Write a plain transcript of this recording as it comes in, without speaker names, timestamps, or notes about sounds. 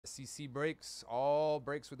CC breaks, all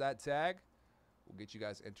breaks with that tag. We'll get you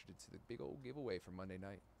guys entered into the big old giveaway for Monday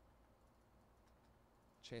night.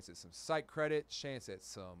 Chance at some site credit, chance at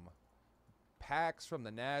some packs from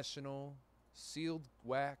the National, sealed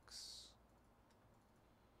wax,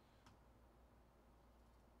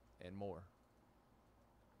 and more.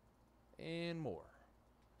 And more.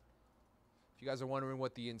 If you guys are wondering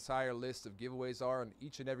what the entire list of giveaways are on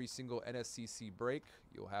each and every single NSCC break,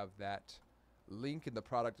 you'll have that link in the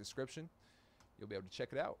product description. You'll be able to check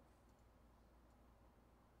it out.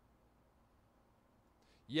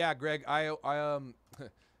 Yeah, Greg,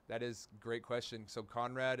 that is a great question. So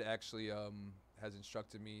Conrad actually has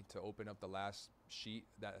instructed me to open up the last sheet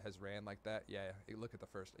that has ran like that. Yeah, look at the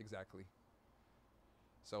first, exactly.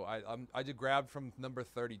 So I did grab from number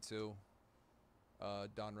 32,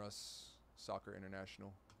 Donruss Soccer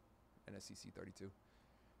International, NSCC 32.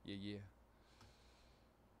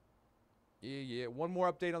 Yeah. One more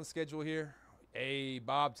update on the schedule here. Hey,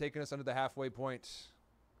 Bob taking us under the halfway point.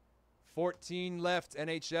 14 left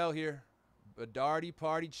NHL here. Bedardy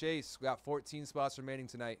Party Chase. We got 14 spots remaining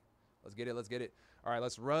tonight. Let's get it. All right,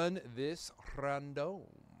 let's run this random.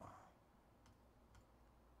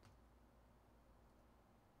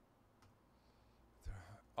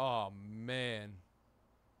 Oh, man.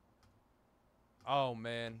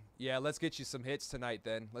 Yeah, let's get you some hits tonight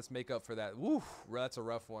then. Let's make up for that. Woo, that's a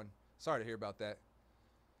rough one. Sorry to hear about that.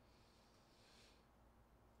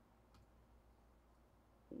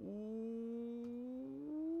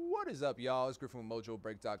 What is up, y'all? It's Griffin with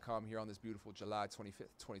Mojobreak.com here on this beautiful July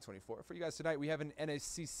 25th, 2024. For you guys tonight, we have an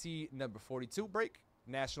NSCC number 42 break,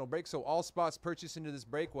 national break. So all spots purchased into this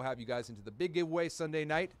break will have you guys into the big giveaway Sunday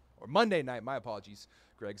night, or Monday night. My apologies.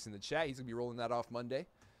 Greg's in the chat. He's going to be rolling that off Monday.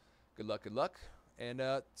 Good luck. And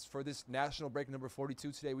for this national break number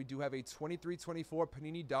 42 today, we do have a 23-24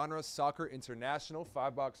 Panini Donruss Soccer International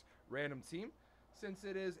 5-box random team. Since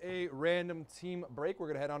it is a random team break, we're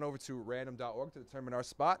going to head on over to random.org to determine our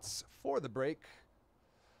spots for the break.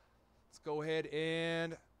 Let's go ahead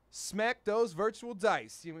and smack those virtual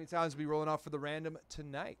dice. See how many times we'll be rolling off for the random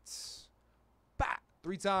tonight. Bah!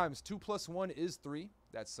 3 times. 2 plus 1 is 3.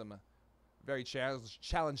 That's some very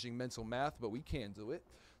challenging mental math, but we can do it.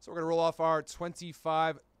 So we're going to roll off our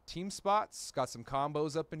 25 team spots. Got some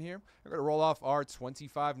combos up in here. We're going to roll off our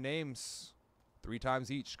 25 names 3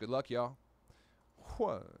 times each. Good luck, y'all.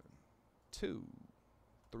 1, 2,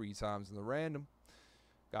 3 times in the random.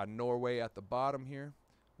 Got Norway at the bottom here.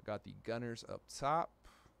 We got the Gunners up top.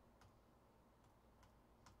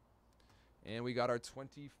 And we got our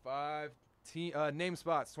 25 name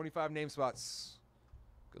spots. 25 name spots.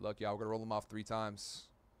 Good luck, y'all. We're going to roll them off 3 times.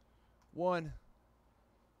 1,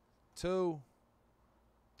 2,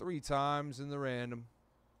 3 times in the random.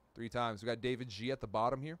 3 times. We got David G at the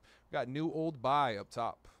bottom here. We got New Old Buy up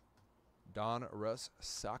top. Donruss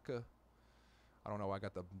Soccer. I don't know why I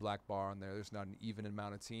got the black bar on there. There's not an even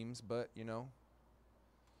amount of teams, but, you know,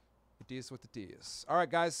 it is what it is. All right,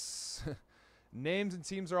 guys. Names and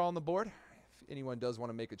teams are all on the board. If anyone does want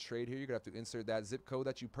to make a trade here, you're going to have to insert that zip code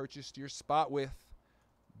that you purchased your spot with.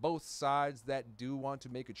 Both sides that do want to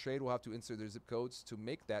make a trade will have to insert their zip codes to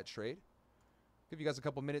make that trade. Give you guys a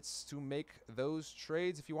couple minutes to make those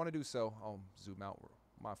trades if you want to do so. I'll zoom out.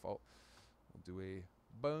 My fault. We'll do a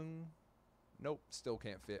boom. Nope, still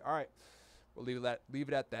can't fit. All right, we'll leave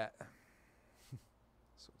it at that.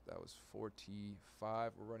 So that was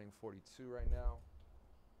 45. We're running 42 right now.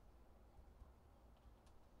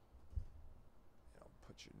 And I'll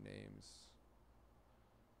put your names.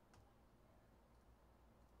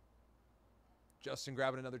 Justin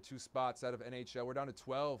grabbing another 2 spots out of NHL. We're down to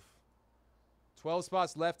 12. 12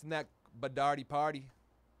 spots left in that Bedardy party.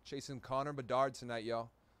 Chasing Connor Bedard tonight,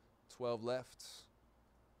 y'all. 12 left.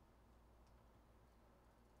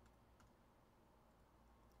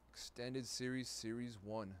 Extended Series, Series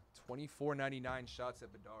 1. $24.99 shots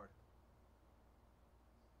at Bedard.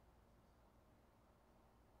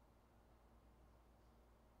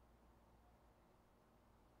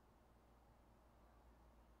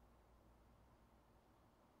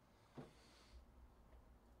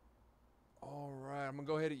 All right, I'm going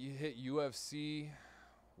to go ahead and hit UFC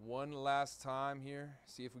one last time here.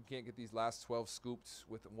 See if we can't get these last 12 scooped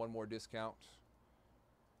with one more discount.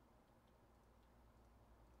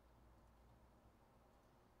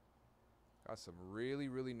 Got some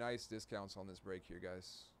really nice discounts on this break here,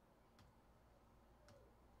 guys.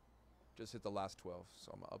 Just hit the last 12,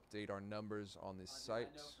 so I'm going to update our numbers on this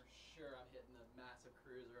site. I know for sure I'm hitting a massive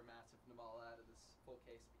cruiser, a massive Namal out of this full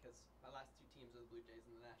case because my last 2 teams are the Blue Jays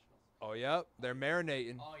and the Nationals. Oh, yep. They're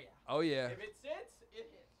marinating. Oh, yeah. Oh, yeah. If it sits,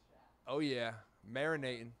 it hits. Oh, yeah.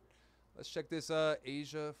 Marinating. Let's check this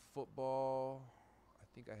Asia football. I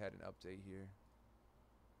think I had an update here.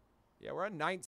 Yeah, we're at 19.